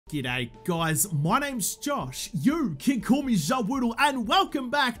G'day guys, my name's Josh, you can call me Zomboid, and welcome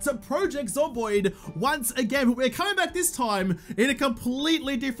back to Project Zomboid once again. But we're coming back this time in a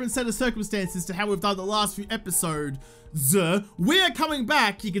completely different set of circumstances to how we've done the last few episodes. We are coming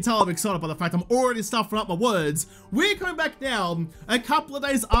back, you can tell I'm excited by the fact I'm already stuffing up my words. We're coming back now a couple of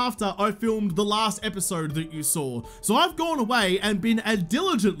days after I filmed the last episode that you saw. So I've gone away and been a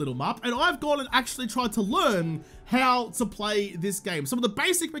diligent little mupp, and I've gone and actually tried to learn how to play this game. Some of the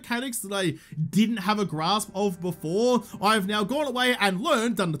basic mechanics that I didn't have a grasp of before, I've now gone away and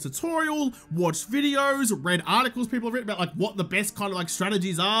learned, done the tutorial, watched videos, read articles people have written about like what the best kind of like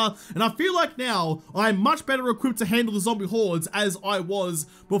strategies are, and I feel like now I'm much better equipped to handle the zombie hordes as I was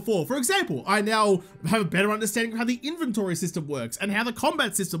before. For example, I now have a better understanding of how the inventory system works and how the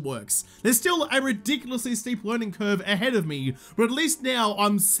combat system works. There's still a ridiculously steep learning curve ahead of me, but at least now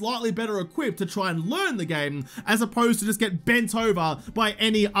I'm slightly better equipped to try and learn the game as opposed to just get bent over by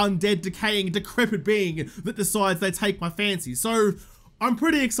any undead, decaying, decrepit being that decides they take my fancy. So I'm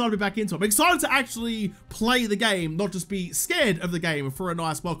pretty excited to be back into it. I'm excited to actually play the game, not just be scared of the game for a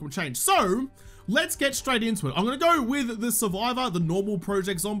nice welcome change. So let's get straight into it. I'm going to go with the survivor, the normal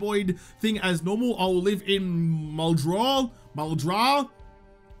Project Zomboid thing as normal. I will live in Muldraugh.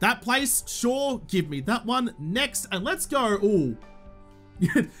 That place, sure, give me that one. Next, and let's go. Ooh.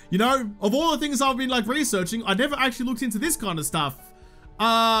 You know, of all the things I've been like researching, I never actually looked into this kind of stuff.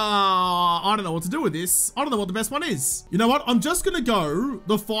 I don't know what to do with this. I don't know what the best one is. You know what? I'm just gonna go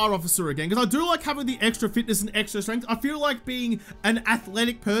the fire officer again because I do like having the extra fitness and extra strength. I feel like being an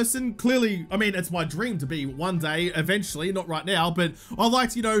athletic person, clearly, I mean, it's my dream to be one day, eventually, not right now, but I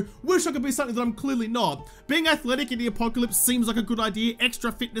like to, you know, wish I could be something that I'm clearly not. Being athletic in the apocalypse seems like a good idea.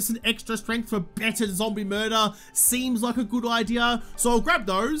 Extra fitness and extra strength for better zombie murder seems like a good idea. So I'll grab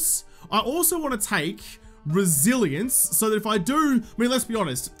those. I also want to take resilience, so that if I do, I mean, let's be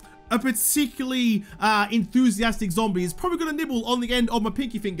honest, a particularly enthusiastic zombie is probably going to nibble on the end of my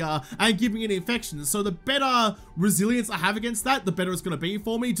pinky finger and give me an infection. So the better resilience I have against that, the better it's going to be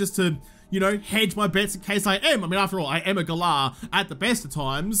for me, just to, you know, hedge my bets in case I am. I mean, after all, I am a galah at the best of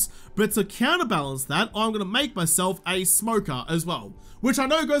times. But to counterbalance that, I'm going to make myself a smoker as well, which I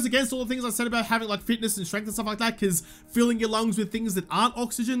know goes against all the things I said about having like fitness and strength and stuff like that, because filling your lungs with things that aren't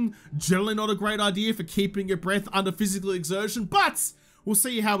oxygen, generally not a great idea for keeping your breath under physical exertion, but we'll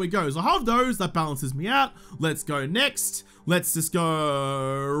see how it goes. I have those, that balances me out. Let's go next. Let's just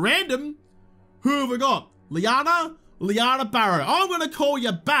go random. Who have we got? Liana Barrow. I'm gonna call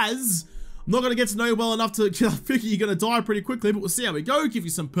you Baz. I'm not going to get to know you well enough to figure you're going to die pretty quickly, but we'll see how we go. Give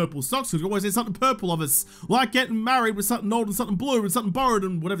you some purple socks, because we always need something purple of us. Like getting married with something old and something blue and something borrowed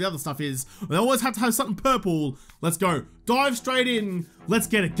and whatever the other stuff is. They always have to have something purple. Let's go. Dive straight in. Let's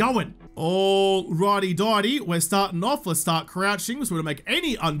get it going. Alrighty dighty. We're starting off. Let's start crouching so we don't make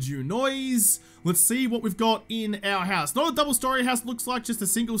any undue noise. Let's see what we've got in our house. Not a double-story house, looks like just a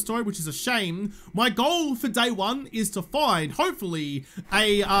single story, which is a shame. My goal for day one is to find, hopefully,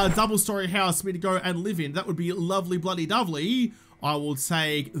 a double-story house for me to go and live in. That would be lovely, bloody lovely. I will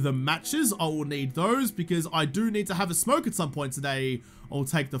take the matches. I will need those because I do need to have a smoke at some point today. I'll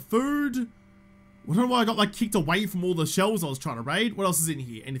take the food. I don't know why I got like kicked away from all the shelves I was trying to raid. What else is in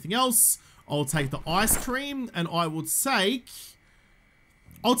here? Anything else? I'll take the ice cream, and I will take...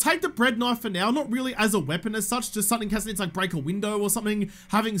 I'll take the bread knife for now, not really as a weapon as such, just something in case I need to like break a window or something.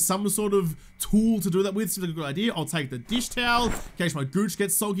 Having some sort of tool to do that with seems like a good idea. I'll take the dish towel in case my gooch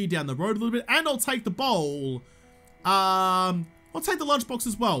gets soggy down the road a little bit, and I'll take the bowl. I'll take the lunchbox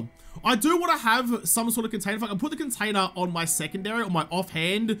as well. I do want to have some sort of container. If I can put the container on my secondary, on my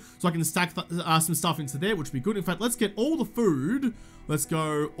offhand, so I can stack some stuff into there, which would be good. In fact, let's get all the food. Let's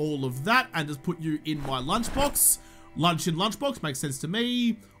go all of that and just put you in my lunchbox. Lunch in lunchbox makes sense to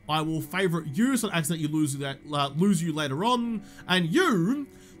me. I will favorite you so I don't accidentally lose you later on. And you,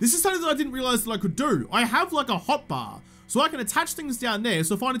 this is something that I didn't realize that I could do. I have like a hot bar, so I can attach things down there.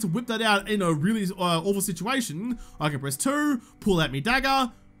 So if I need to whip that out in a really awful situation, I can press 2, pull out me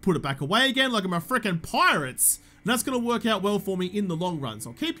dagger, put it back away again like I'm a freaking pirates. And that's going to work out well for me in the long run.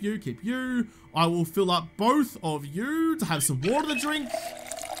 So I'll keep you. I will fill up both of you to have some water to drink.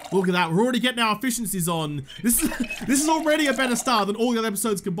 Look at that, we're already getting our efficiencies on. This is already a better start than all the other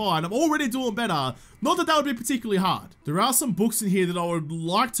episodes combined. I'm already doing better. Not that that would be particularly hard. There are some books in here that I would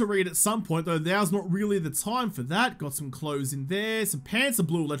like to read at some point, though now's not really the time for that. Got some clothes in there, some pants, a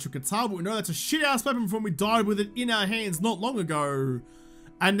blue electric guitar, but we know that's a shit-ass weapon from when we died with it in our hands not long ago.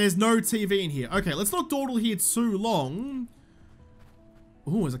 And there's no TV in here. Okay, let's not dawdle here too long.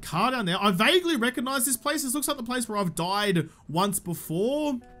 Oh, there's a car down there. I vaguely recognize this place. This looks like the place where I've died once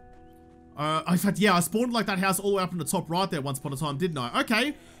before. In fact, yeah, I spawned like that house all the way up in the top right there once upon a time, didn't I?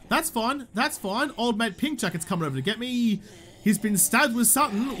 Okay, That's fine. That's fine. Old mate Pink Jacket's coming over to get me. He's been stabbed with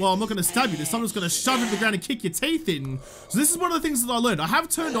something. Well, I'm not going to stab you. This time I'm just going to shove it in the ground and kick your teeth in. So this is one of the things that I learned. I have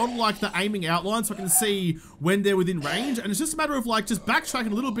turned on like the aiming outline so I can see when they're within range. And it's just a matter of like just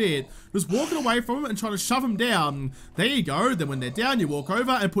backtracking a little bit. Just walking away from them and trying to shove them down. There you go. Then when they're down, you walk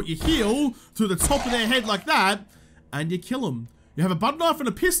over and put your heel through the top of their head like that. And you kill them. You have a butter knife and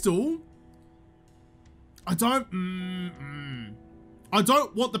a pistol. I don't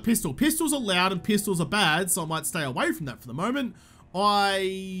want the pistol. Pistols are loud and pistols are bad, so I might stay away from that for the moment.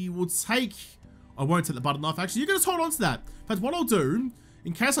 I won't take the butter knife, actually. You can just hold on to that. In fact, what I'll do,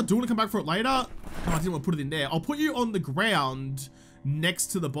 in case I do want to come back for it later, I didn't want to put it in there. I'll put you on the ground next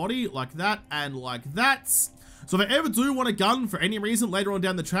to the body, like that and like that. So if I ever do want a gun for any reason later on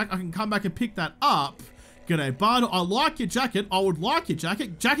down the track, I can come back and pick that up. G'day, bud. I like your jacket. I would like your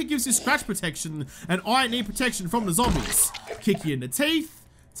jacket. Jacket gives you scratch protection, and I need protection from the zombies. Kick you in the teeth.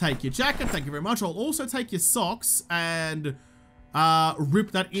 Take your jacket. Thank you very much. I'll also take your socks and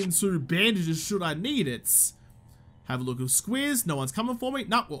rip that into bandages should I need it. Have a look at Squiz. No one's coming for me.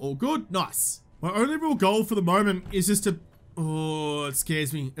 No, we're all good. Nice. My only real goal for the moment is just to... Oh, it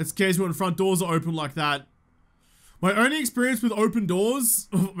scares me. It scares me when front doors are open like that. My only experience with open doors,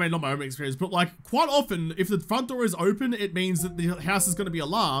 I mean, not my own experience, but like quite often, if the front door is open, it means that the house is going to be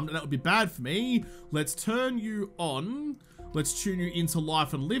alarmed and that would be bad for me. Let's turn you on. Let's tune you into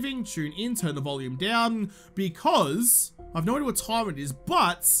life and living. Tune in, turn the volume down because I've no idea what time it is,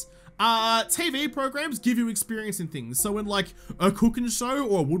 but TV programs give you experience in things. So when like a cooking show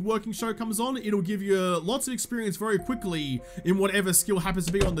or a woodworking show comes on, it'll give you lots of experience very quickly in whatever skill happens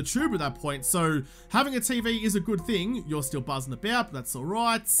to be on the tube at that point. So having a TV is a good thing. You're still buzzing about, but that's all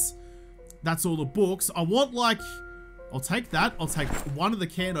right. That's all the books. I want like, I'll take that. I'll take one of the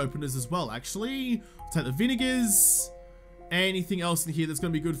can openers as well, actually. I'll take the vinegars. Anything else in here that's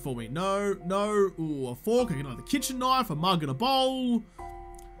going to be good for me? No, no. Ooh, a fork. I get another kitchen knife, a mug and a bowl.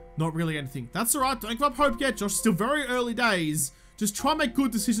 Not really anything. That's all right. Don't give up hope yet, Josh. Still very early days. Just try and make good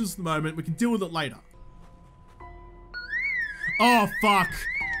decisions for the moment. We can deal with it later. Oh, fuck.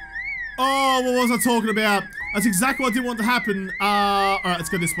 Oh, what was I talking about? That's exactly what I didn't want to happen. All right, let's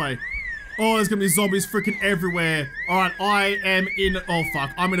go this way. Oh, there's going to be zombies freaking everywhere. All right, I am in... Oh,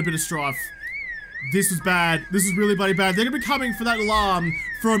 fuck. I'm in a bit of strife. This was bad. This was really bloody bad. They're going to be coming for that alarm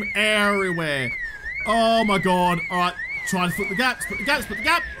from everywhere. Oh, my God. All right. Try to split the gap, split the gap, split the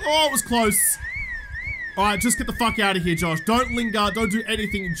gap. Oh, it was close. All right, just get the fuck out of here, Josh. Don't linger. Don't do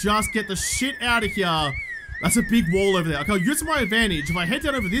anything. Just get the shit out of here. That's a big wall over there. Okay, I'll use my advantage. If I head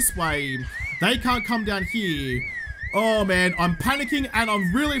down over this way, they can't come down here. Oh, man. I'm panicking and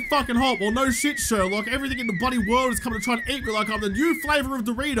I'm really fucking hot. Well, no shit, Sherlock. Everything in the bloody world is coming to try and eat me like I'm the new flavor of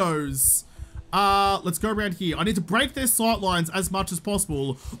Doritos. Let's go around here. I need to break their sight lines as much as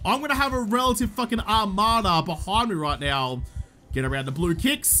possible. I'm gonna have a relative fucking armada behind me right now. Get around the blue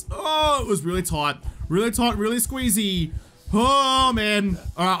kicks. Oh, it was really tight, really squeezy. Oh, man.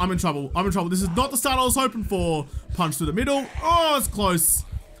 All right, I'm in trouble. I'm in trouble. This is not the start I was hoping for. Punch through the middle. Oh, it's close.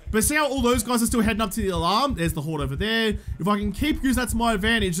 But see how all those guys are still heading up to the alarm? There's the horde over there. If I can keep using that to my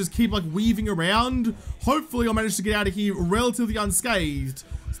advantage, just keep like weaving around, hopefully I'll manage to get out of here relatively unscathed.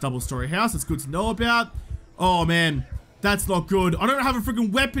 It's a double-story house. It's good to know about. Oh, man. That's not good. I don't have a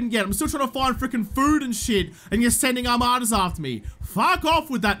freaking weapon yet. I'm still trying to find freaking food and shit, and you're sending armadas after me. Fuck off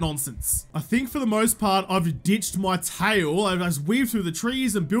with that nonsense. I think for the most part, I've ditched my tail. I just weaved through the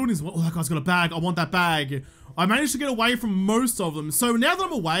trees and buildings. Oh, that guy's got a bag. I want that bag. I managed to get away from most of them. So now that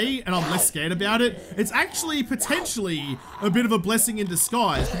I'm away and I'm less scared about it, it's actually potentially a bit of a blessing in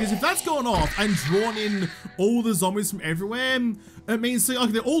disguise. Because if that's gone off and drawn in all the zombies from everywhere, it means so, like,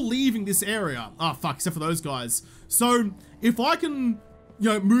 they're all leaving this area. Ah, fuck, except for those guys. So if I can, you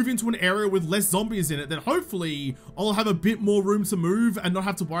know, move into an area with less zombies in it, then hopefully I'll have a bit more room to move and not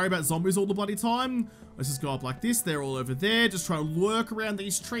have to worry about zombies all the bloody time. Let's just go up like this. They're all over there. Just try to lurk around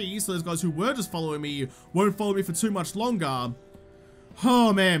these trees so those guys who were just following me won't follow me for too much longer.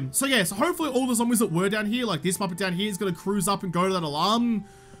 Oh, man. So, yeah. So, hopefully all the zombies that were down here, like this puppet down here, is going to cruise up and go to that alarm.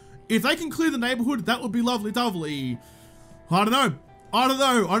 If they can clear the neighborhood, that would be lovely-dovely. I don't know. I don't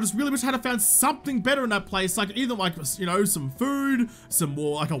know. I just really wish I had found something better in that place. Like either like, you know, some food, some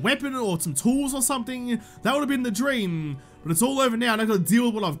more like a weapon or some tools or something. That would have been the dream. But it's all over now and I've got to deal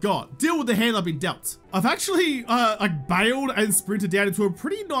with what I've got. Deal with the hand I've been dealt. I've actually like bailed and sprinted down into a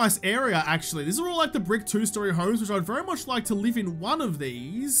pretty nice area actually. These are all like the brick 2-story homes, which I'd very much like to live in one of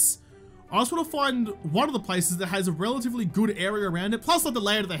these. I just want to find one of the places that has a relatively good area around it. Plus like the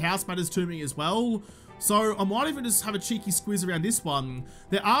layout of the house matters to me as well. So I might even just have a cheeky squeeze around this one.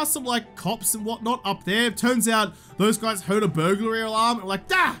 There are some like cops and whatnot up there. Turns out those guys heard a burglary alarm and like,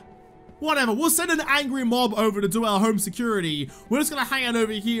 whatever, we'll send an angry mob over to do our home security. We're just gonna hang out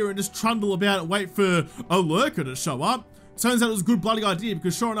over here and just trundle about and wait for a lurker to show up. Turns out it was a good bloody idea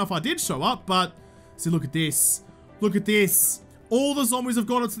because sure enough I did show up, but see, look at this. Look at this. All the zombies have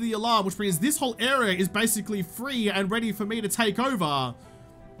got onto the alarm, which means this whole area is basically free and ready for me to take over.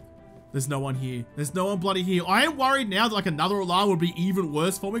 There's no one here. There's no one bloody here. I am worried now that like another alarm would be even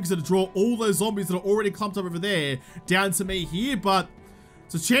worse for me because it'd draw all those zombies that are already clumped up over there down to me here, but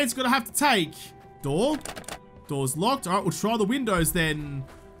it's a chance you're gonna have to take. Door. Door's locked. All right, we'll try the windows then.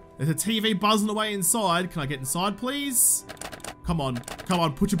 There's a TV buzzing away inside. Can I get inside, please? Come on. Come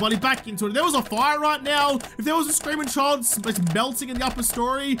on. Put your body back into it. If there was a fire right now, if there was a screaming child melting in the upper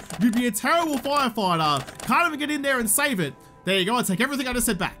story, you'd be a terrible firefighter. Can't even get in there and save it. There you go. I take everything I just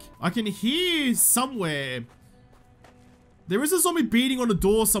said back. I can hear somewhere. There is a zombie beating on a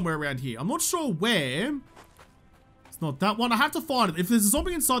door somewhere around here. I'm not sure where. It's not that one. I have to find it. If there's a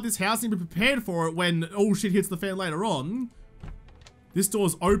zombie inside this house, I need to be prepared for it when all shit hits the fan later on. This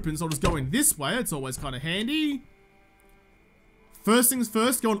door's open, so I'll just go in this way. It's always kind of handy. First things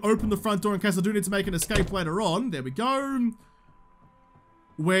first, go and open the front door in case I do need to make an escape later on. There we go.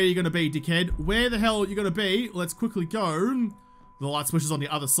 Where are you going to be, dickhead? Where the hell are you going to be? Let's quickly go. The light switch is on the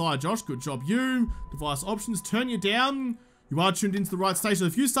other side, Josh. Good job, you. Device options, turn you down. You are tuned into the right station.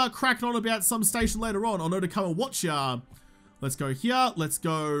 If you start cracking on about some station later on, I'll know to come and watch ya. Let's go here. Let's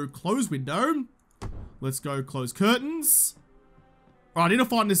go close window. Let's go close curtains. All right, I need to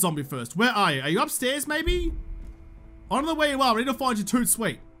find this zombie first. Where are you? Are you upstairs, maybe? I don't know where you are. I need to find you, toot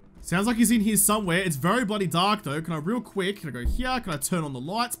sweet. Sounds like he's in here somewhere. It's very bloody dark, though. Can I real quick? Can I go here? Can I turn on the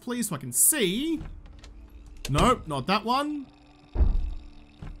lights, please, so I can see? Nope, not that one.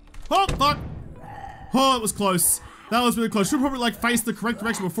 Oh, fuck. Oh, it was close. That was really close. Should probably, like, face the correct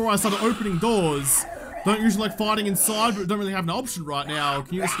direction before I started opening doors. Don't usually like fighting inside, but don't really have an option right now.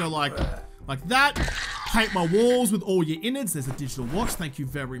 Can you just go, like that? Paint my walls with all your innards. There's a digital watch. Thank you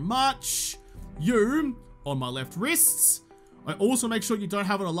very much. You, on my left wrists. I also make sure you don't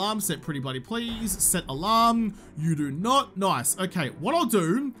have an alarm set, pretty bloody please. Set alarm. You do not. Nice. Okay, what I'll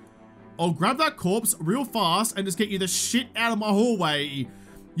do, I'll grab that corpse real fast and just get you the shit out of my hallway.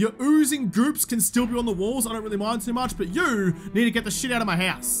 Your oozing goops can still be on the walls. I don't really mind too much, but you need to get the shit out of my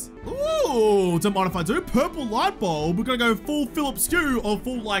house. Ooh, don't mind if I do. Purple light bulb. We're gonna go full Philips Hue or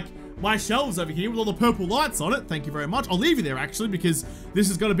full, like, my shelves over here with all the purple lights on it. Thank you very much. I'll leave you there, actually, because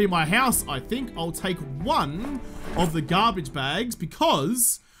this is going to be my house, I think. I'll take one of the garbage bags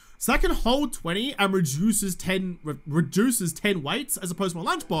because so that can hold 20 and reduces 10 weights as opposed to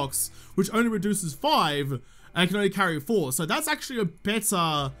my lunchbox, which only reduces 5 and can only carry 4. So that's actually a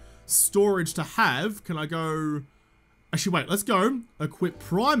better storage to have. Can I go... Actually, wait, let's go. Equip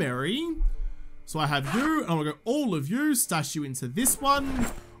primary. So I have you, and I'm going to go all of you, stash you into this one.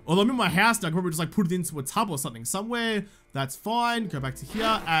 Although I'm in my house now, I can probably just like put it into a tub or something somewhere. That's fine. Go back to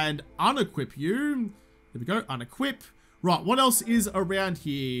here and unequip you. There we go, unequip. Right, what else is around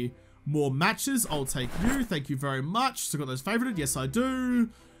here? More matches. I'll take you. Thank you very much. So got those favorited. Yes, I do.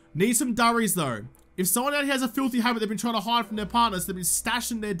 Need some durries though. If someone out here has a filthy habit they've been trying to hide from their partners, they've been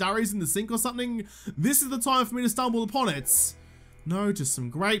stashing their durries in the sink or something, this is the time for me to stumble upon it. No, just some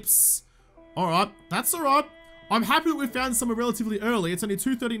grapes. All right, that's all right. I'm happy that we found somewhere relatively early. It's only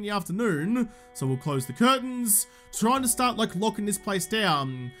 2:30 in the afternoon, so we'll close the curtains. Trying to start like locking this place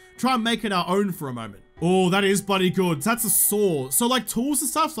down. Try and make it our own for a moment. Oh, that is bloody good. That's a saw. So like tools and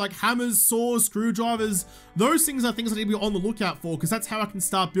stuff, so like hammers, saws, screwdrivers, those things are things I need to be on the lookout for because that's how I can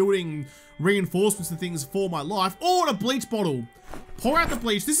start building reinforcements and things for my life. Oh, and a bleach bottle. Pour out the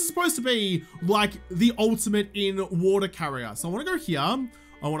bleach. This is supposed to be like the ultimate in water carrier. So I want to go here.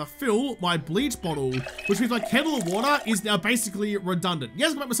 I want to fill my bleach bottle, which means my kettle of water is now basically redundant. Yes,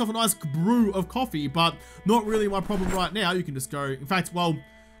 I can make myself a nice brew of coffee, but not really my problem right now. You can just go, in fact, well,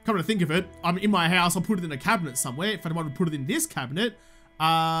 come to think of it, I'm in my house. I'll put it in a cabinet somewhere. In fact, I might put it in this cabinet.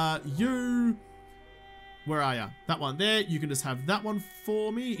 You, where are you? That one there. You can just have that one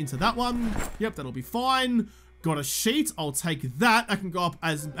for me into that one. Yep, that'll be fine. Got a sheet. I'll take that. That can go up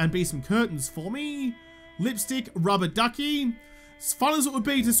and be some curtains for me. Lipstick, rubber ducky. As fun as it would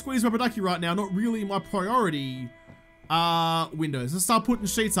be to squeeze rubber ducky right now, not really my priority. Windows. Let's start putting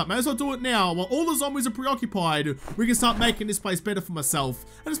sheets up. May as well do it now. While all the zombies are preoccupied, we can start making this place better for myself.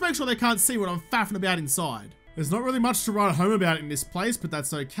 And just make sure they can't see what I'm faffing about inside. There's not really much to write home about in this place, but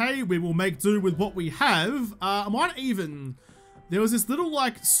that's okay. We will make do with what we have. I might even... There was this little,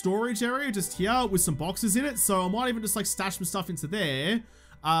 like, storage area just here with some boxes in it. So I might even just, like, stash some stuff into there.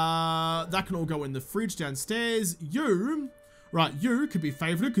 That can all go in the fridge downstairs. You could be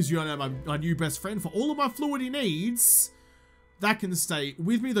favoured because you are my new best friend for all of my fluidity needs. That can stay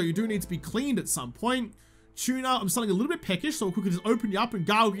with me, though you do need to be cleaned at some point. Tuna, I'm starting a little bit peckish, so we could just open you up and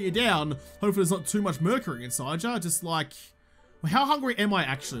gargle you down. Hopefully there's not too much mercury inside you. Just like, well, how hungry am I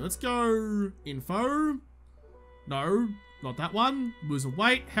actually? Let's go info. No, not that one. Losing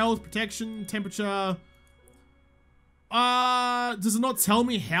weight, health, protection, temperature. Does it not tell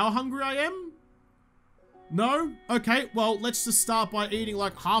me how hungry I am? No? Okay, well, let's just start by eating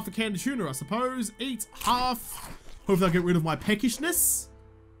like half a can of tuna, I suppose. Eat half. Hopefully I'll get rid of my peckishness.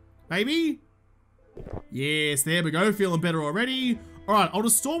 Maybe? Yes, there we go. Feeling better already. Alright, I'll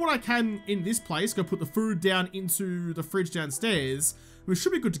just store what I can in this place. Go put the food down into the fridge downstairs. We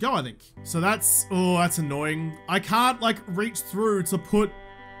should be good to go, I think. So that's... Oh, that's annoying. I can't, like, reach through to put...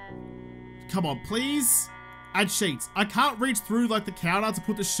 Come on, please. Add sheets. I can't reach through, like, the counter to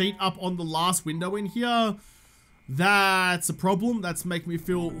put the sheet up on the last window in here. That's a problem. That's making me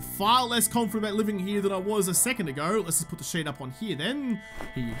feel far less confident about living here than I was a second ago. Let's just put the sheet up on here then.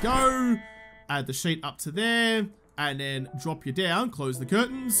 Here you go. Add the sheet up to there. And then drop you down. Close the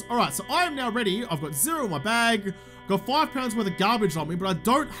curtains. Alright, so I am now ready. I've got 0 in my bag. Got 5 pounds worth of garbage on me, but I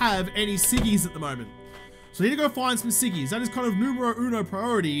don't have any ciggies at the moment. So I need to go find some ciggies. That is kind of numero uno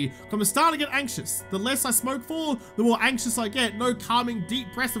priority. I'm starting to get anxious. The less I smoke for, the more anxious I get. No calming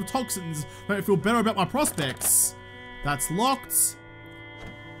deep breath of toxins make me feel better about my prospects. That's locked.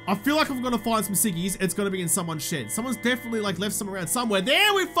 I feel like if I'm gonna find some ciggies, it's gonna be in someone's shed. Someone's definitely like left some around somewhere.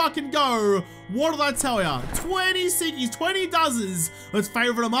 There we fucking go. What did I tell ya? 20 ciggies, 20 dozens. Let's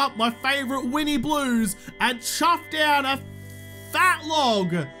favorite them up. My favorite Winnie Blues and chuff down a fat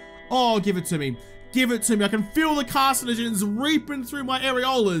log. Oh, give it to me. Give it to me. I can feel the carcinogens reaping through my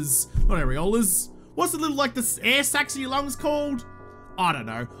areolas. Not areolas. What's the little, like, the air sacs in your lungs called? I don't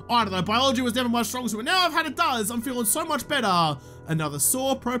know. Biology was never my strong suit, but now I've had it does. I'm feeling so much better. Another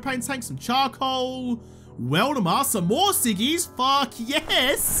saw, propane tank, some charcoal. Weldemar, some more ciggies. Fuck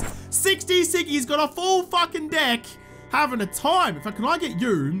yes. 60 ciggies, got a full fucking deck. Having a time. In fact, can I get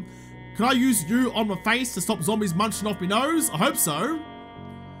you? Can I use you on my face to stop zombies munching off my nose? I hope so.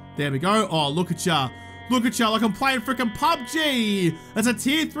 There we go. Oh, look at ya. Look at ya, like I'm playing freaking PUBG. That's a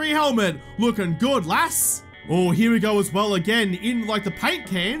tier 3 helmet. Looking good, lass. Oh, here we go as well again. In like the paint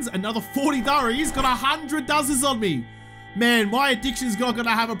cans, another 40 durries. Got 100 dozens on me. Man, my addiction's not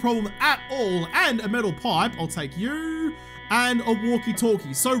gonna have a problem at all. And a metal pipe. I'll take you. And a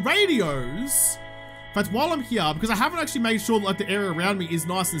walkie-talkie. So radios. In fact, while I'm here, because I haven't actually made sure that like the area around me is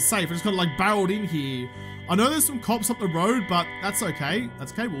nice and safe. I just kind of like barreled in here. I know there's some cops up the road, but that's okay.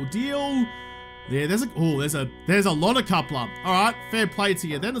 That's okay, we'll deal. Yeah, there's a lot of coupler. All right, fair play to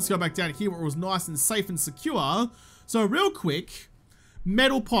you. Then let's go back down here where it was nice and safe and secure. So real quick,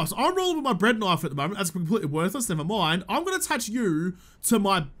 metal pipes. I'm rolling with my bread knife at the moment. That's completely worthless, never mind. I'm gonna attach you to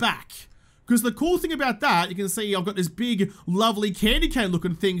my back. Because the cool thing about that, you can see I've got this big, lovely candy cane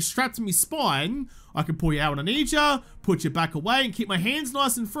looking thing strapped to my spine. I can pull you out when I need you, put you back away and keep my hands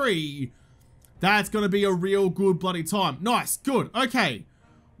nice and free. That's gonna be a real good bloody time. Nice, good, okay.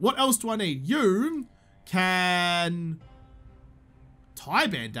 What else do I need? You can tie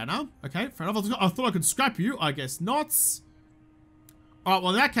bandana. Okay, fair enough. I thought I could scrap you. I guess not. All right,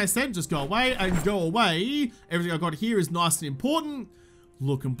 well, in that case then, just go away and go away. Everything I got here is nice and important.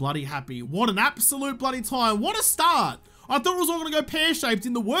 Looking bloody happy. What an absolute bloody time. What a start. I thought it was all going to go pear-shaped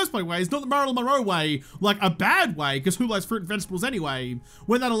in the worst bloody ways, not the Marilyn Monroe way, like a bad way, because who likes fruit and vegetables anyway,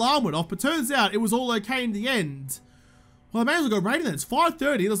 when that alarm went off, but turns out it was all okay in the end. Well, I may as well go raiding then. It's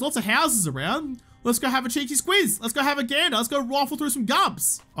 5:30. There's lots of houses around. Let's go have a cheeky squiz. Let's go have a gander. Let's go rifle through some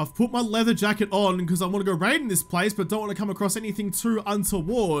gubs. I've put my leather jacket on because I want to go raiding this place, but don't want to come across anything too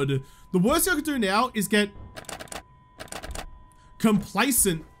untoward. The worst thing I could do now is get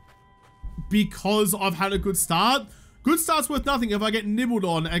complacent because I've had a good start. Good start's worth nothing if I get nibbled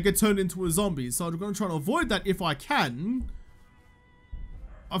on and get turned into a zombie. So I'm going to try and avoid that if I can.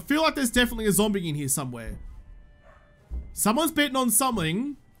 I feel like there's definitely a zombie in here somewhere. Someone's betting on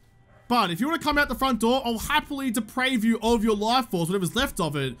something. But if you want to come out the front door, I'll happily deprave you of your life force, whatever's left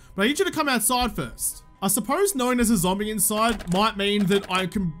of it. But I need you to come outside first. I suppose knowing there's a zombie inside might mean that I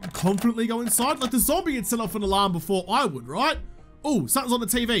can confidently go inside. Like the zombie had set off an alarm before I would, right? Oh, something's on the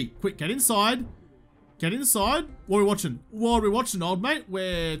TV. Quick, get inside. Get inside. What are we watching? What are we watching, old mate?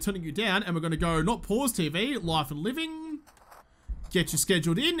 We're turning you down and we're going to go not pause TV, life and living. Get you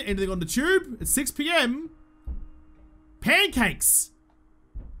scheduled in. Anything on the tube? It's 6 p.m. Pancakes.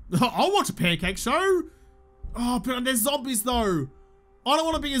 I'll watch a pancake show. Oh, but there's zombies though. I don't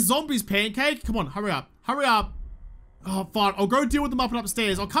want to be a zombie's pancake. Come on, hurry up. Hurry up. Oh, fine. I'll go deal with them up and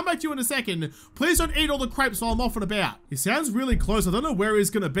upstairs. I'll come back to you in a second. Please don't eat all the crepes while I'm off and about. He sounds really close. I don't know where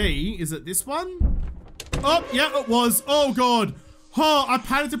he's going to be. Is it this one? Oh, yeah, it was. Oh, God. Oh, I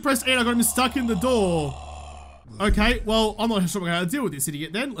panicked to press 8. I got him stuck in the door. Okay, well, I'm not sure how to deal with this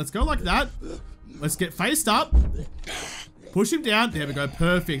idiot then. Let's go like that. Let's get faced up. Push him down. There we go.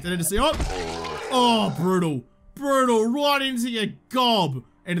 Perfect. And then just see, oh, brutal. Brutal. Right into your gob.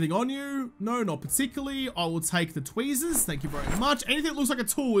 Anything on you? No, not particularly. I will take the tweezers. Thank you very much. Anything that looks like a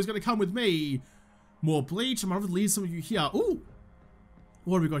tool is going to come with me. More bleach. I'm going to leave some of you here. Ooh.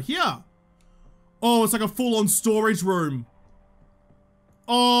 What have we got here? Oh, it's like a full-on storage room.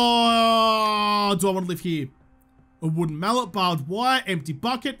 Oh, do I want to live here? A wooden mallet, barbed wire, empty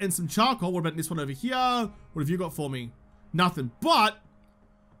bucket, and some charcoal. What about this one over here? What have you got for me? Nothing. But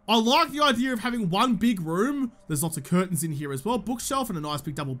I like the idea of having one big room. There's lots of curtains in here as well. Bookshelf and a nice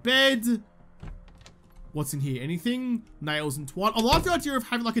big double bed. What's in here? Anything? Nails and twine. I like the idea of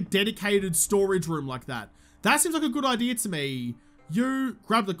having like a dedicated storage room like that. That seems like a good idea to me. You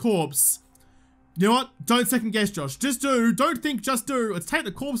grab the corpse. You know what? Don't second guess, Josh. Just do. Don't think, just do. Let's take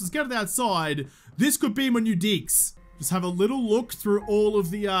the corpses, get it outside. This could be my new digs. Just have a little look through all of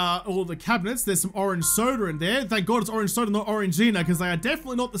the cabinets. There's some orange soda in there. Thank God it's orange soda, not Orangina, because they are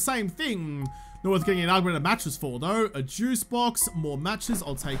definitely not the same thing. Not worth getting an argument of matches for, though. A juice box, more matches.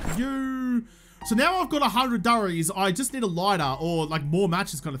 I'll take you. So now I've got 100 durries. I just need a lighter or like more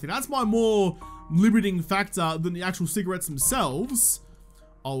matches kind of thing. That's my more limiting factor than the actual cigarettes themselves.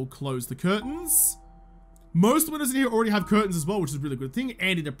 I'll close the curtains. Most windows in here already have curtains as well, which is a really good thing.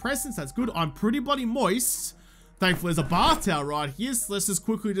 Antidepressants, that's good. I'm pretty bloody moist. Thankfully, there's a bath towel right here, so let's just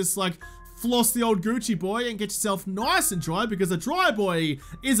quickly just like floss the old Gucci boy and get yourself nice and dry, because a dry boy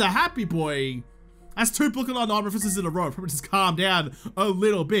is a happy boy. That's 2 Brooklyn Nine-Nine references in a row. Probably just calm down a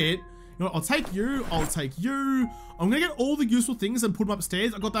little bit. You know what, I'll take you, I'll take you. I'm gonna get all the useful things and put them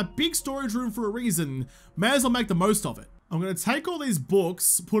upstairs. I've got that big storage room for a reason. May as well make the most of it. I'm gonna take all these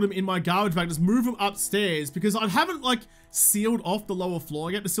books, put them in my garbage bag, just move them upstairs, because I haven't like sealed off the lower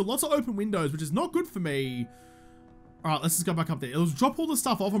floor yet. There's still lots of open windows, which is not good for me. All right, let's just go back up there. Let's drop all the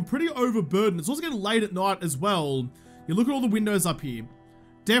stuff off. I'm pretty overburdened. It's also getting late at night as well. You look at all the windows up here.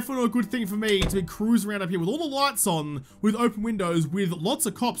 Definitely a good thing for me to be cruising around up here with all the lights on, with open windows, with lots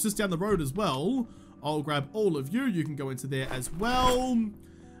of cops just down the road as well. I'll grab all of you. You can go into there as well.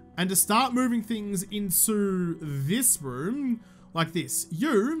 And to start moving things into this room, like this.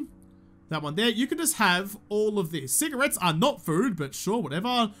 You, that one there, you can just have all of this. Cigarettes are not food, but sure,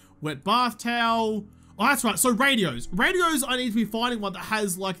 whatever. Wet bath towel. Oh, that's right. So radios. Radios, I need to be finding one that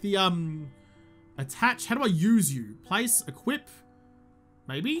has like the, attach. How do I use you? Place, equip,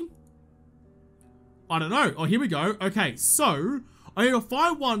 maybe? I don't know. Oh, here we go. Okay, so I need to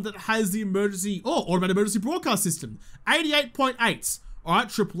find one that has the emergency, automated emergency broadcast system. 88.8. All right,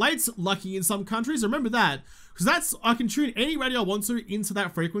 888's lucky in some countries. Remember that, because that's, I can tune any radio I want to into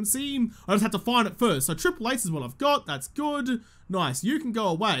that frequency. I just have to find it first. So 888's is what I've got. That's good. Nice. You can go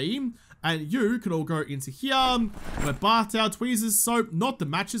away, and you can all go into here. My bath towel, tweezers, soap, not the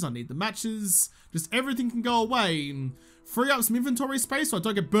matches. I need the matches. Just everything can go away. Free up some inventory space so I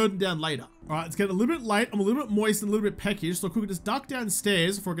don't get burdened down later. All right, it's getting a little bit late. I'm a little bit moist and a little bit peckish, so I could just duck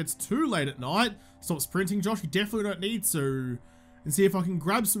downstairs before it gets too late at night. Stop sprinting, Josh. You definitely don't need to. And see if I can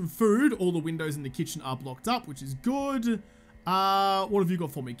grab some food. All the windows in the kitchen are blocked up, which is good. What have you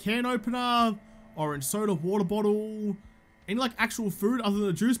got for me? Can opener, orange soda, water bottle. Any like actual food other than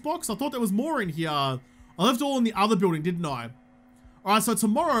the juice box? I thought there was more in here. I left all in the other building, didn't I? All right, so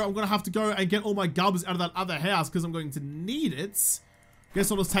tomorrow I'm going to have to go and get all my gubs out of that other house because I'm going to need it.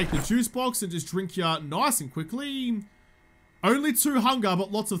 Guess I'll just take the juice box and just drink ya nice and quickly. Only 2 hunger,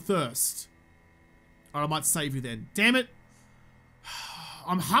 but lots of thirst. All right, I might save you then. Damn it.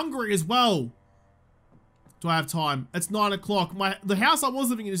 I'm hungry as well. Do I have time? It's 9 o'clock. The house I was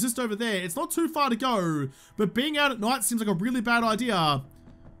living in is just over there. It's not too far to go, but being out at night seems like a really bad idea.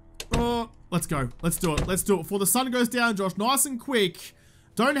 Let's go. Let's do it. Let's do it before the sun goes down, Josh. Nice and quick.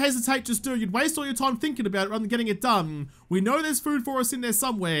 Don't hesitate, just do it. You'd waste all your time thinking about it rather than getting it done. We know there's food for us in there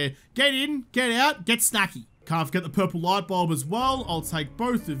somewhere. Get in, get out, get snacky. Can't forget the purple light bulb as well. I'll take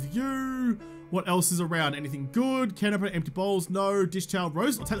both of you. What else is around? Anything good? Can open empty bowls? No. Dish towel,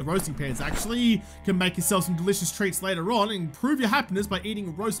 roast. I'll take the roasting pans, actually. Can make yourself some delicious treats later on and improve your happiness by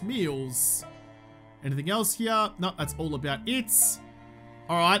eating roast meals. Anything else here? No, that's all about it.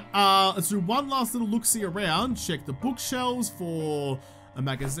 Alright, let's do one last little look-see around. Check the bookshelves for a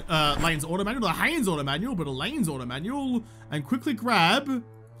magazine, Lane's auto manual. Not a Haynes auto manual, but a Lane's auto manual. And quickly grab...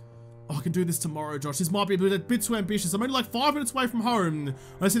 Oh, I can do this tomorrow, Josh. This might be a bit too ambitious. I'm only like 5 minutes away from home.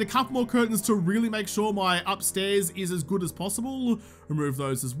 I just need a couple more curtains to really make sure my upstairs is as good as possible. Remove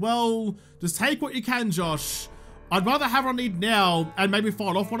those as well. Just take what you can, Josh. I'd rather have what I need now and maybe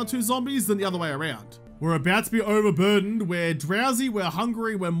fight off 1 or 2 zombies than the other way around. We're about to be overburdened. We're drowsy, we're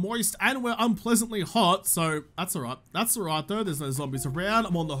hungry, we're moist, and we're unpleasantly hot. So that's all right. That's all right, though. There's no zombies around.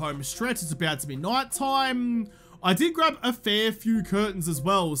 I'm on the home stretch. It's about to be nighttime. I did grab a fair few curtains as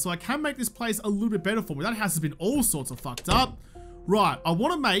well, so I can make this place a little bit better for me. That house has been all sorts of fucked up. Right, I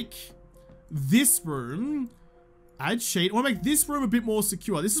want to make this room, add sheet. I want to make this room a bit more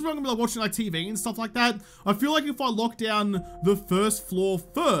secure. This is where I'm going to be like watching like TV and stuff like that. I feel like if I lock down the first floor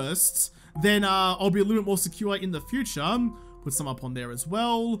first, then I'll be a little bit more secure in the future. Put some up on there as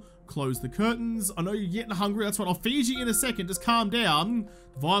well. Close the curtains. I know you're getting hungry. That's what I'll feed you in a second. Just calm down.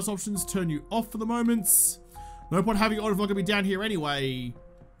 Device options, turn you off for the moment. No point having it on if I'm going to be down here anyway.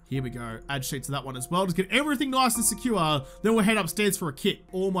 Here we go. Add sheet to that one as well. Just get everything nice and secure. Then we'll head upstairs for a kit.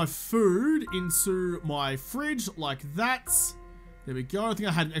 All my food into my fridge like that. There we go. I think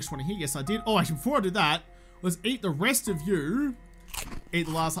I had an extra one in here. Yes, I did. Oh, actually, before I do that, let's eat the rest of you. Eat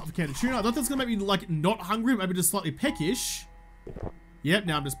the last half a can of tuna. I thought that's going to make me, like, not hungry, maybe just slightly peckish. Yep,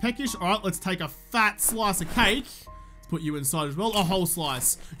 now I'm just peckish. All right, let's take a fat slice of cake. Put you inside as well, a whole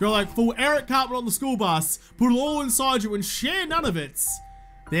slice. Go like full Eric Cartman on the school bus, put it all inside you and share none of it.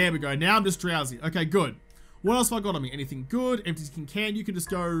 There we go, now I'm just drowsy. Okay, good. What else have I got on me? Anything good? Empty tin can, you can just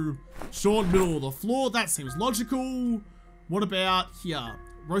go short, middle of the floor. That seems logical. What about here?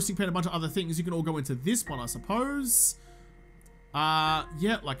 Roasting pan, a bunch of other things. You can all go into this one, I suppose.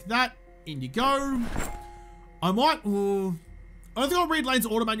 Yeah, like that. In you go. I might... I don't think I'll read Lane's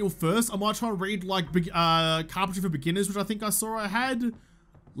order manual first. I might try and read like carpentry for beginners, which I think I saw I had.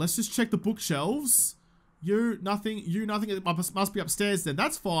 Let's just check the bookshelves. You nothing. It must be upstairs then.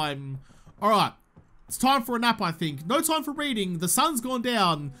 That's fine. All right, it's time for a nap. I think no time for reading. The sun's gone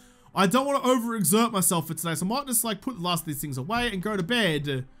down. I don't want to overexert myself for today, so I might just like put the last of these things away and go to bed.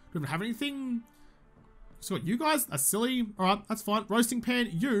 Do we have anything? So what, you guys? That's silly. All right, that's fine. Roasting pan.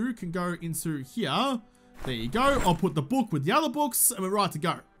 You can go into here. There you go. I'll put the book with the other books and we're right to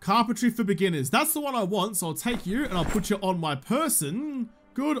go. Carpentry for beginners. That's the one I want. So I'll take you and I'll put you on my person.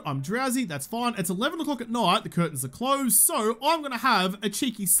 Good. I'm drowsy. That's fine. It's 11 o'clock at night. The curtains are closed. So I'm going to have a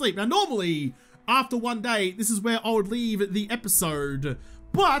cheeky sleep. Now, normally after one day, this is where I would leave the episode,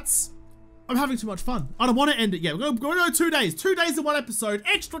 but I'm having too much fun. I don't want to end it yet. We're going to go 2 days. 2 days in one episode.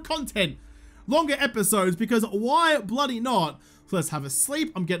 Extra content. Longer episodes because why bloody not? So let's have a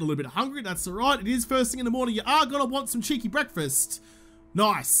sleep. I'm getting a little bit hungry. That's all right. It is first thing in the morning. You are going to want some cheeky breakfast.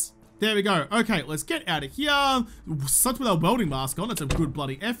 Nice. There we go. Okay, let's get out of here. Such with our welding mask on. That's a good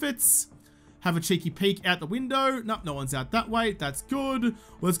bloody efforts. Have a cheeky peek out the window. Nope, no one's out that way. That's good.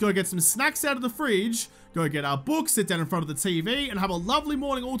 Let's go get some snacks out of the fridge. Go get our books. Sit down in front of the TV and have a lovely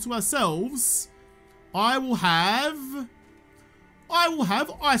morning all to ourselves. I will have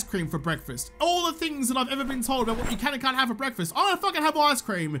ice cream for breakfast. All the things that I've ever been told about what you can and can't have for breakfast. I'm gonna fucking have ice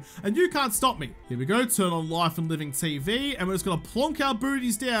cream and you can't stop me. Here we go, turn on Life and Living TV and we're just gonna plonk our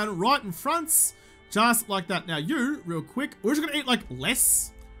booties down right in front, just like that. Now you, real quick, we're just gonna eat like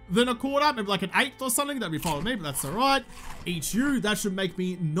less than a quarter, maybe like an eighth or something. That'd be fine with me, but that's all right. Eat you, that should make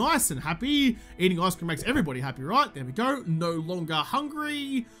me nice and happy. Eating ice cream makes everybody happy, right? There we go, no longer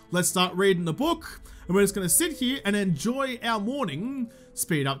hungry. Let's start reading the book. And we're just going to sit here and enjoy our morning.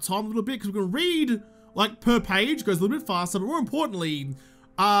 Speed up time a little bit because we're going to read like per page, goes a little bit faster. But more importantly,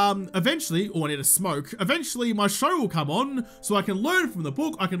 eventually, I need to smoke. Eventually, my show will come on so I can learn from the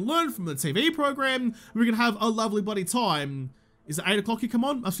book. I can learn from the TV program. And we can have a lovely bloody time. Is it 8 o'clock you come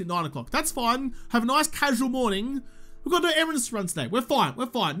on? Must be 9 o'clock. That's fine. Have a nice casual morning. We've got no errands to run today. We're fine. We're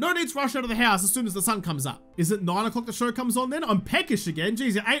fine. No need to rush out of the house as soon as the sun comes up. Is it 9 o'clock the show comes on then? I'm peckish again.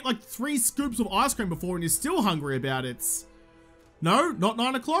 Jeez, you ate like 3 scoops of ice cream before and you're still hungry about it. No, not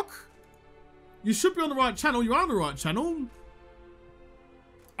 9 o'clock? You should be on the right channel. You are on the right channel.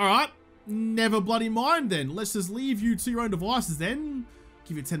 All right. Never bloody mind then. Let's just leave you to your own devices then.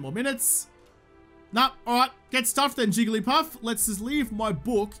 Give you 10 more minutes. Nah, all right, get stuffed then, Jigglypuff. Let's just leave my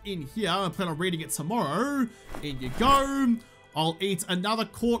book in here. I plan on reading it tomorrow. In you go. I'll eat another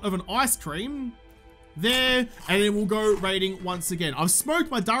quart of an ice cream. There, and then we'll go raiding once again. I've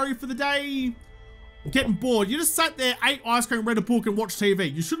smoked my diary for the day. I'm getting bored. You just sat there, ate ice cream, read a book, and watched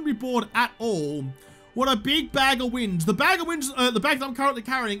TV. You shouldn't be bored at all. What a big bag of whinge. The bag of whinge, the bag that I'm currently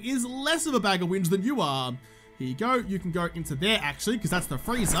carrying is less of a bag of whinge than you are. Here you go. You can go into there, actually, because that's the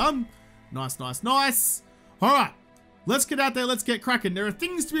freezer. Nice, nice, nice. All right, let's get out there. Let's get cracking. There are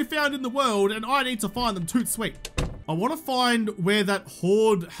things to be found in the world, and I need to find them toot sweet. I want to find where that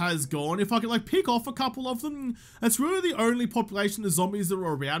horde has gone. If I can like pick off a couple of them, that's really the only population of zombies that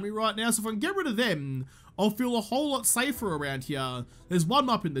are around me right now. So if I can get rid of them, I'll feel a whole lot safer around here. There's one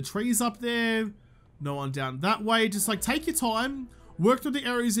up in the trees up there. No one down that way. Just like take your time, work through the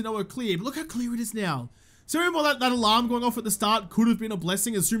areas you know are clear. But look how clear it is now. So remember that alarm going off at the start could have been a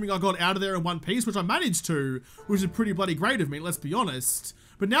blessing, assuming I got out of there in one piece, which I managed to, which is pretty bloody great of me, let's be honest.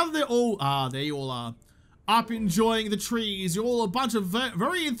 But now that they're all, there you all are, up enjoying the trees, you're all a bunch of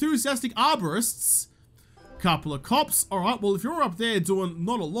very enthusiastic arborists. Couple of cops. All right, well, if you're up there doing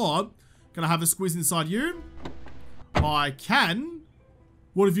not a lot, can I have a squiz inside you? I can.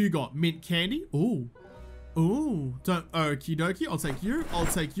 What have you got? Mint candy? Ooh. Ooh, don't, okie dokie, I'll take you, I'll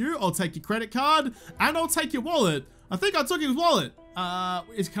take you, I'll take your credit card, and I'll take your wallet. I think I took his wallet. Can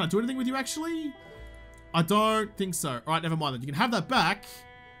I do anything with you actually? I don't think so. All right, never mind then. You can have that back.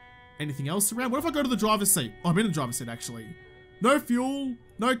 Anything else around? What if I go to the driver's seat? Oh, I'm in the driver's seat actually. No fuel,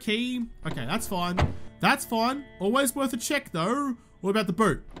 no key. Okay, that's fine. That's fine. Always worth a check though. What about the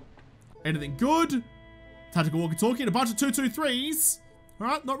boot? Anything good? Tactical walkie-talkie and a bunch of 223s. All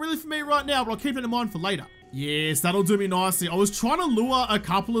right, not really for me right now, but I'll keep it in mind for later. Yes, that'll do me nicely. I was trying to lure a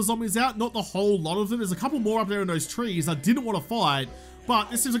couple of zombies out, not the whole lot of them. There's a couple more up there in those trees I didn't want to fight,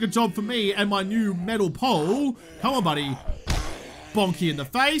 but this seems like a job for me and my new metal pole. Come on, buddy. Bonk you in the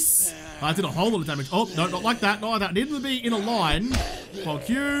face. I did a whole lot of damage. Oh, no, not like that. Not like that. Needed to be in a line. Bonk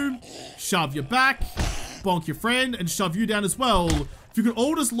you. Shove you back. Bonk your friend and shove you down as well. If you could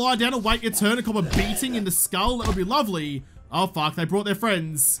all just lie down and wait your turn and come a beating in the skull, that would be lovely. Oh, fuck. They brought their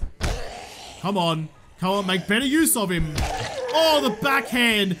friends. Come on. Come on, make better use of him. Oh, the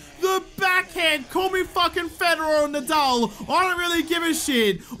backhand. The backhand. Call me fucking Federer or Nadal. I don't really give a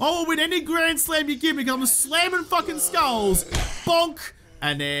shit. I will win any Grand Slam you give me because I'm slamming fucking skulls. Bonk.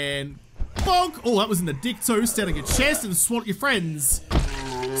 And then bonk. Oh, that was in the dick too. Stand on your chest and swat your friends.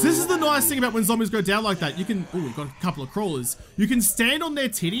 So this is the nice thing about when zombies go down like that. You can, oh, we've got a couple of crawlers. You can stand on their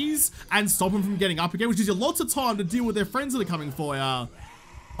titties and stop them from getting up again, which gives you lots of time to deal with their friends that are coming for you.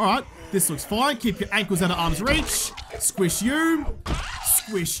 All right, this looks fine. Keep your ankles out of arm's reach. Squish you.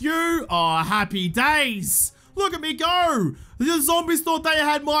 Squish you. Oh, happy days. Look at me go. The zombies thought they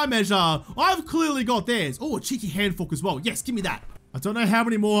had my measure. I've clearly got theirs. Oh, a cheeky hand fork as well. Yes, give me that. I don't know how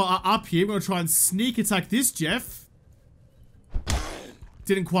many more are up here. I'm going to try and sneak attack this Jeff.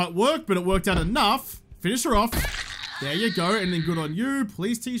 Didn't quite work, but it worked out enough. Finish her off. There you go. And then good on you.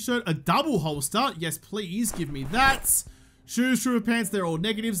 Police t-shirt. A double holster. Yes, please. Give me that. Shoes, trooper pants. They're all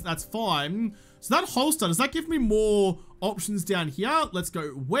negatives. That's fine. So that holster, does that give me more options down here? Let's go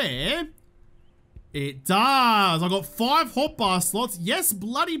where? It does. I got 5 hotbar slots. Yes,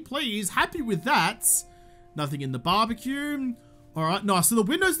 bloody please. Happy with that. Nothing in the barbecue. All right, nice. So the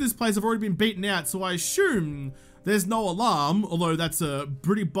windows of this place have already been beaten out, so I assume there's no alarm, although that's a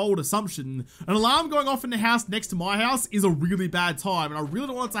pretty bold assumption. An alarm going off in the house next to my house is a really bad time, and I really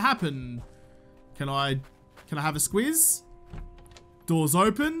don't want it to happen. Can I have a squiz? Doors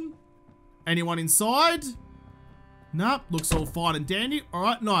open. Anyone inside? Nope, looks all fine and dandy. All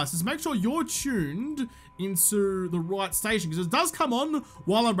right, nice. Just make sure you're tuned into the right station, because it does come on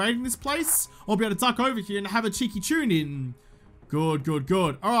while I'm raiding this place. I'll be able to duck over here and have a cheeky tune in. Good, good,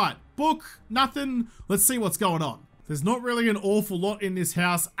 good. All right, book, nothing. Let's see what's going on. There's not really an awful lot in this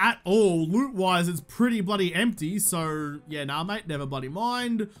house at all. Loot-wise, it's pretty bloody empty. So, yeah, nah, mate, never bloody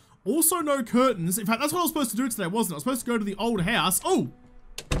mind. Also, no curtains. In fact, that's what I was supposed to do today, wasn't it? I was supposed to go to the old house. Oh,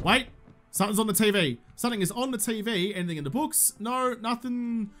 wait. Something's on the TV. Something is on the TV. Anything in the books? No,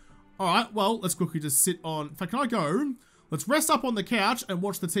 nothing. All right, well, let's quickly just sit on. In fact, can I go? Let's rest up on the couch and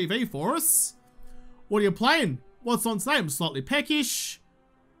watch the TV for us. What are you playing? What's on today? I'm slightly peckish.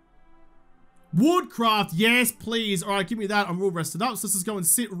 Woodcraft, yes, please. All right, give me that. I'm all rested up. So let's just go and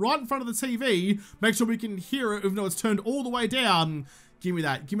sit right in front of the TV. Make sure we can hear it, even though it's turned all the way down. Give me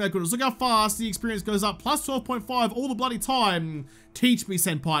that. Give me that goodness. Look how fast the experience goes up. Plus 12.5 all the bloody time. Teach me,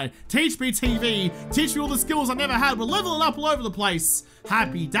 senpai. Teach me, TV. Teach me all the skills I never had. We're leveling up all over the place.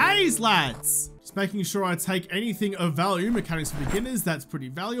 Happy days, lads. Just making sure I take anything of value. Mechanics for beginners. That's pretty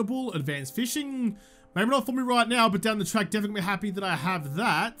valuable. Advanced fishing. Maybe not for me right now, but down the track, definitely happy that I have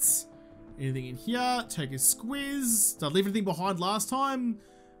that. Anything in here? Take a squiz. Did I leave anything behind last time?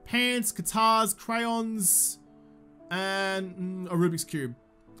 Pants, guitars, crayons, and a Rubik's Cube.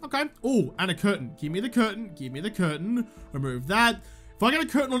 Okay. Oh, and a curtain. Give me the curtain. Give me the curtain. Remove that. If I get a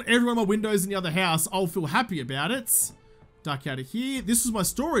curtain on every one of my windows in the other house, I'll feel happy about it. Duck out of here. This is my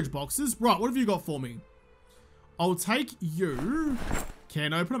storage boxes. Right, what have you got for me? I'll take you.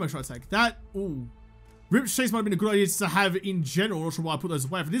 Can opener. Make sure I take that. Ooh. Ripped sheets might have been a good idea to have in general. Not sure why I put those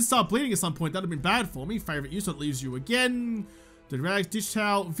away. If it did start bleeding at some point, that would have been bad for me. Favorite use, so it leaves you again. Dirty rags, dish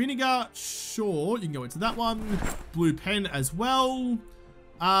towel, vinegar. Sure, you can go into that one. Blue pen as well.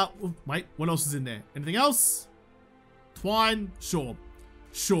 Wait, what else is in there? Anything else? Twine, sure.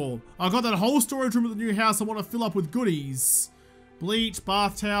 Sure. I've got that whole storage room at the new house I want to fill up with goodies. Bleach,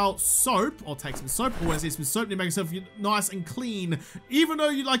 bath towel, soap. I'll take some soap. Always need some soap to make yourself nice and clean. Even though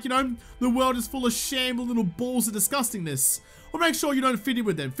you like, you know, the world is full of shambles, little balls of disgustingness. I'll make sure you don't fit in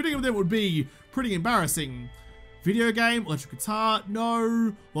with them. Fitting in with them would be pretty embarrassing. Video game, electric guitar,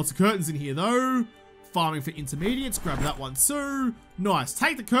 no. Lots of curtains in here though. Farming for intermediates, grab that one too. Nice.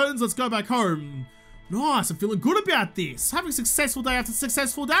 Take the curtains, let's go back home. Nice, I'm feeling good about this. Having a successful day after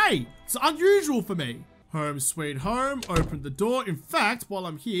successful day. It's unusual for me. Home sweet home, open the door. In fact, while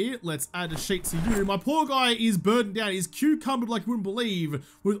I'm here, let's add a sheet to you. My poor guy is burdened down. He's cucumbered like you wouldn't believe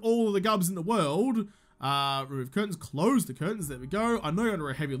with all of the gubs in the world. Remove curtains, close the curtains. There we go. I know you're under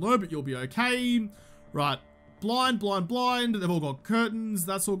a heavy load, but you'll be okay. Right, blind, blind, blind. They've all got curtains.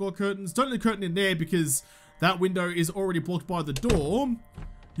 That's all got curtains. Don't need a curtain in there because that window is already blocked by the door.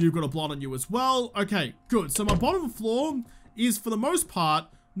 You've got a blind on you as well. Okay, good. So my bottom floor is, for the most part,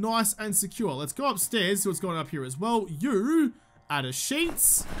 nice and secure. Let's go upstairs, see what's going up here as well. You add a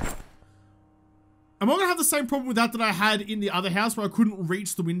sheets. Am I going to have the same problem with that I had in the other house where I couldn't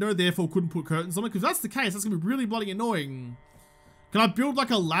reach the window, therefore couldn't put curtains on it? Because if that's the case, that's going to be really bloody annoying. Can I build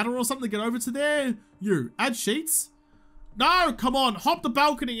like a ladder or something to get over to there? You, add sheets. No, come on, hop the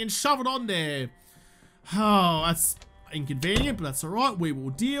balcony and shove it on there. Oh, that's inconvenient, but that's all right. We will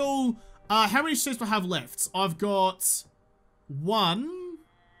deal. How many sheets do I have left? I've got one.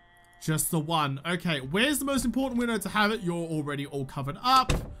 Just the one. Okay, where's the most important window to have it? You're already all covered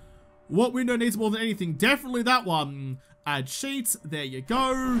up. What window needs more than anything? Definitely that one. Add sheets. There you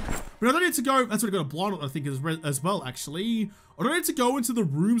go. But I don't need to go... That's what I got a blind on, I think, as well, actually. I don't need to go into the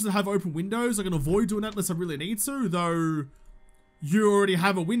rooms that have open windows. I can avoid doing that unless I really need to, though you already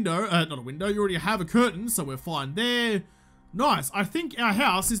have a window. Not a window. You already have a curtain, so we're fine there. Nice. I think our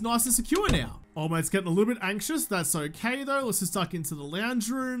house is nice and secure now. Oh, mate's getting a little bit anxious. That's okay, though. Let's just duck into the lounge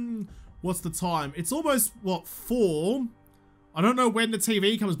room. What's the time? It's almost, what, 4? I don't know when the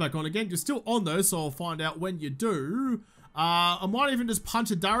TV comes back on again. You're still on, though, so I'll find out when you do. I might even just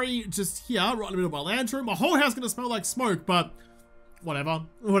punch a durry just here, right in the middle of my lounge room. My whole house is going to smell like smoke, but whatever.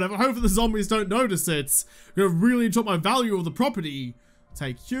 Whatever. Hopefully the zombies don't notice it. I'm going to really drop my value of the property.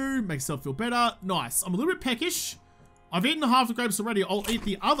 Take you. Make yourself feel better. Nice. I'm a little bit peckish. I've eaten half the grapes already. I'll eat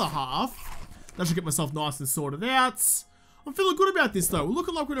the other half. That should get myself nice and sorted out. I'm feeling good about this though. We're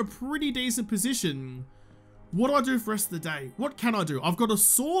looking like we're in a pretty decent position. What do I do for the rest of the day? What can I do? I've got a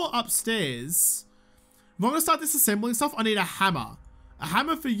saw upstairs. If I'm going to start disassembling stuff, I need a hammer. A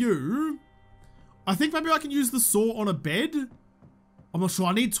hammer for you. I think maybe I can use the saw on a bed. I'm not sure.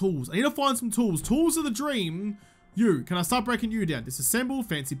 I need tools. I need to find some tools. Tools are the dream. You, can I start breaking you down? Disassemble,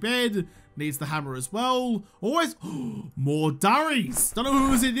 fancy bed, needs the hammer as well. Always, more durries. Don't know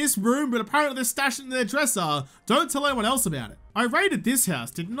who was in this room, but apparently they're stashed in their dresser. Don't tell anyone else about it. I raided this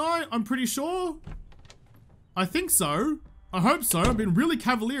house, didn't I? I'm pretty sure. I think so. I hope so. I've been really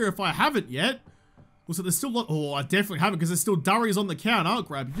cavalier if I haven't yet. Also, there's still, oh, I definitely haven't because there's still durries on the counter. I'll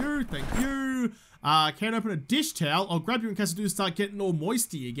grab you, thank you. Can't open a dish towel. I'll grab you in case I do start getting all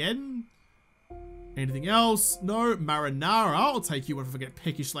moisty again. Anything else? No. Marinara. I'll take you if I get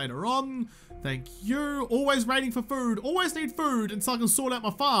peckish later on. Thank you. Always raiding for food. Always need food until I can sort out my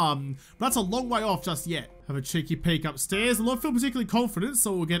farm. But that's a long way off just yet. Have a cheeky peek upstairs. I don't feel particularly confident,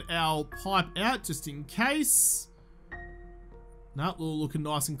 so we'll get our pipe out just in case. No, we're looking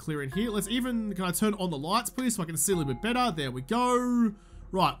nice and clear in here. Let's even... Can I turn on the lights, please, so I can see a little bit better? There we go.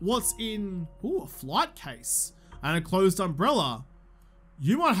 Right, what's in... Ooh, a flight case. And a closed umbrella.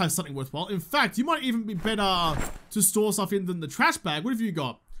 You might have something worthwhile. In fact, you might even be better to store stuff in than the trash bag. What have you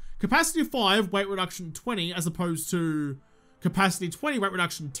got? Capacity 5, weight reduction 20, as opposed to capacity 20, weight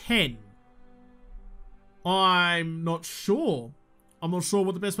reduction 10. I'm not sure. I'm not sure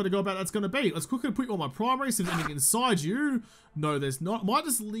what the best way to go about that's going to be. Let's quickly put you on my primary, see if there's anything inside you. No, there's not. I might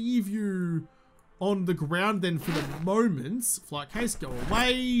just leave you on the ground then for the moment. Flight case, go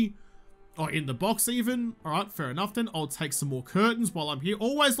away. Or in the box even. Alright, fair enough then. I'll take some more curtains while I'm here.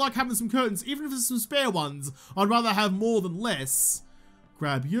 Always like having some curtains, even if there's some spare ones. I'd rather have more than less.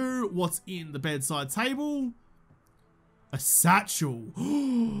 Grab you. What's in the bedside table? A satchel.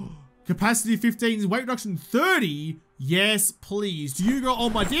 Capacity 15, weight reduction 30. Yes, please. Do you go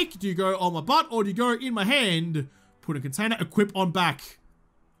on my dick? Do you go on my butt? Or do you go in my hand? Put a container, equip on back.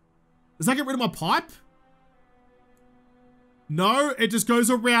 Does that get rid of my pipe? No, it just goes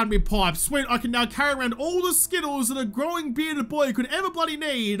around me pipe. Sweet, I can now carry around all the Skittles that a growing bearded boy could ever bloody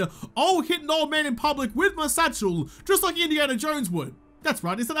need. I'll hit an old man in public with my satchel, just like Indiana Jones would. That's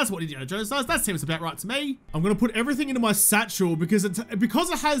right, that's what Indiana Jones does. That seems about right to me. I'm gonna put everything into my satchel because it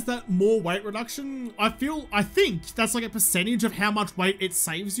has that more weight reduction. I think that's like a percentage of how much weight it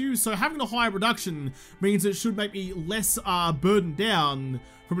saves you. So having a higher reduction means it should make me less burdened down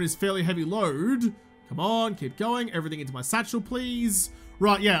from this fairly heavy load. Come on, keep going. Everything into my satchel, please.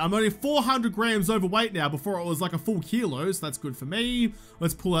 Right, yeah, I'm only 400 grams overweight now. Before it was like a full kilo, so that's good for me.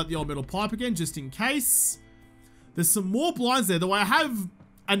 Let's pull out the old metal pipe again, just in case. There's some more blinds there, though I have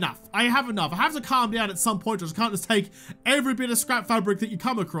enough. I have enough. I have to calm down at some point. I just can't just take every bit of scrap fabric that you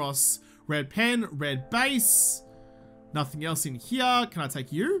come across. Red pen, red base. Nothing else in here. Can I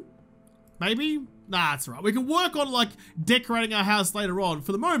take you? Maybe? Nah, that's all right. We can work on, like, decorating our house later on.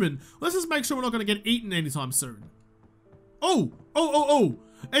 For the moment, let's just make sure we're not going to get eaten anytime soon. Oh!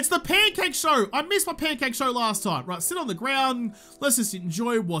 It's the pancake show! I missed my pancake show last time. Right, sit on the ground. Let's just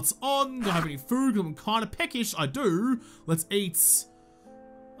enjoy what's on. Don't have any food because I'm kind of peckish. I do. Let's eat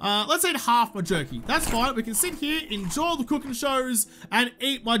half my jerky. That's fine. We can sit here, enjoy the cooking shows, and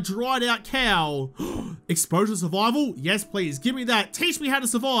eat my dried out cow. Exposure survival? Yes, please. Give me that. Teach me how to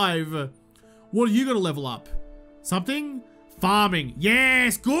survive. What are you going to level up? Something? Farming.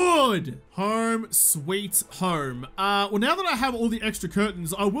 Yes, good. Home, sweet home. Well, now that I have all the extra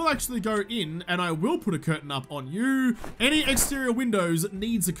curtains, I will actually go in and I will put a curtain up on you. Any exterior windows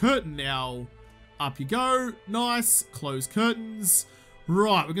needs a curtain now. Up you go. Nice. Close curtains.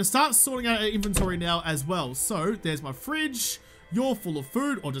 Right, we're going to start sorting out our inventory now as well. So, there's my fridge. You're full of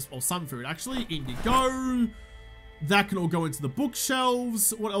food, or some food actually. In you go. That can all go into the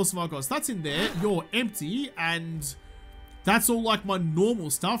bookshelves. What else have I got? So that's in there. You're empty, and that's all like my normal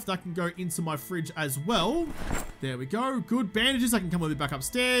stuff. That can go into my fridge as well. There we go. Good bandages. I can come with it back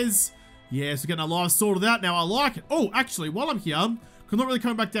upstairs. Yes, we're getting our lives sorted out now. I like it. Oh, actually, while I'm here, I'm not really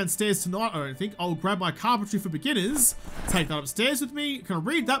coming back downstairs tonight, I don't think. I'll grab my carpentry for beginners. Take that upstairs with me. Can I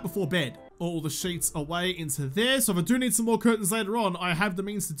read that before bed? All the sheets away into there. So if I do need some more curtains later on, I have the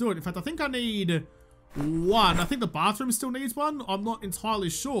means to do it. In fact, I think I need one. I think the bathroom still needs one. I'm not entirely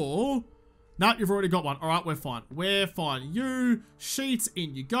sure. No, you've already got one. All right, we're fine. We're fine. You, sheets,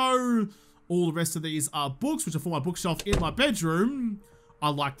 in you go. All the rest of these are books, which are for my bookshelf in my bedroom. I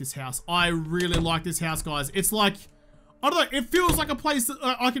like this house. I really like this house, guys. It's like, I don't know, it feels like a place that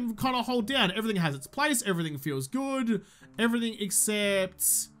I can kind of hold down. Everything has its place. Everything feels good. Everything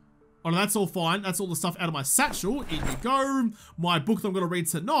except... Oh, no, that's all fine. That's all the stuff out of my satchel. In you go. My book that I'm going to read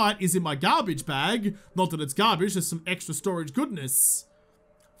tonight is in my garbage bag. Not that it's garbage, just some extra storage goodness.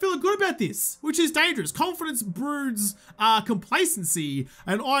 Feeling good about this, which is dangerous. Confidence broods complacency,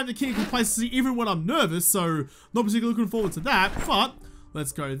 and I'm the king of complacency even when I'm nervous, so not particularly looking forward to that, but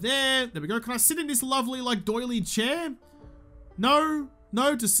let's go there. There we go. Can I sit in this lovely, like, doily chair? No,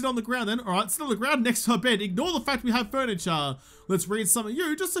 just sit on the ground then. All right, sit on the ground next to our bed. Ignore the fact we have furniture. Let's read some of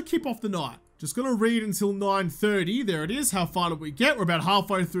you just to keep off the night. Just gonna read until 9:30. There it is. How far did we get? We're about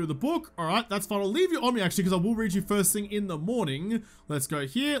halfway through the book. All right, that's fine. I'll leave you on me actually because I will read you first thing in the morning. Let's go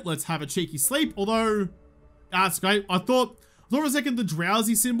here. Let's have a cheeky sleep. Although, that's great. I thought for a second the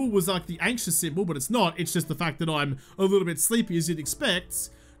drowsy symbol was like the anxious symbol, but it's not. It's just the fact that I'm a little bit sleepy as you'd expect.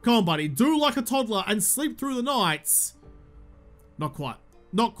 Come on, buddy. Do like a toddler and sleep through the nights. Not quite.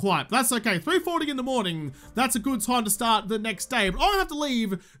 Not quite. That's okay. 3:40 in the morning. That's a good time to start the next day. But I have to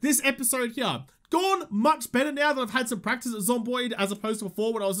leave this episode here. Gone much better now that I've had some practice at Zomboid as opposed to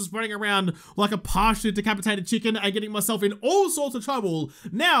before when I was just running around like a partially decapitated chicken and getting myself in all sorts of trouble.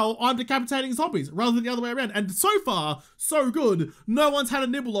 Now I'm decapitating zombies rather than the other way around. And so far, so good. No one's had a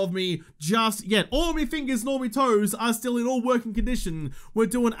nibble of me just yet. All my fingers and all my toes are still in all working condition. We're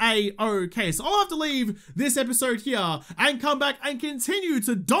doing A-okay. So I'll have to leave this episode here and come back and continue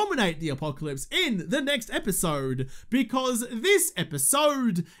to dominate the apocalypse in the next episode because this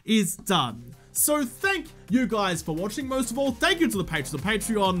episode is done. So thank you guys for watching. Most of all, thank you to the patrons of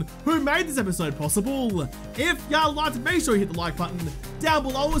Patreon who made this episode possible. If y'all liked it, make sure you hit the like button down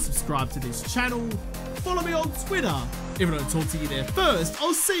below and subscribe to this channel. Follow me on Twitter. If I don't talk to you there first,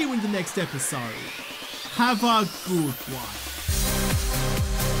 I'll see you in the next episode. Have a good one.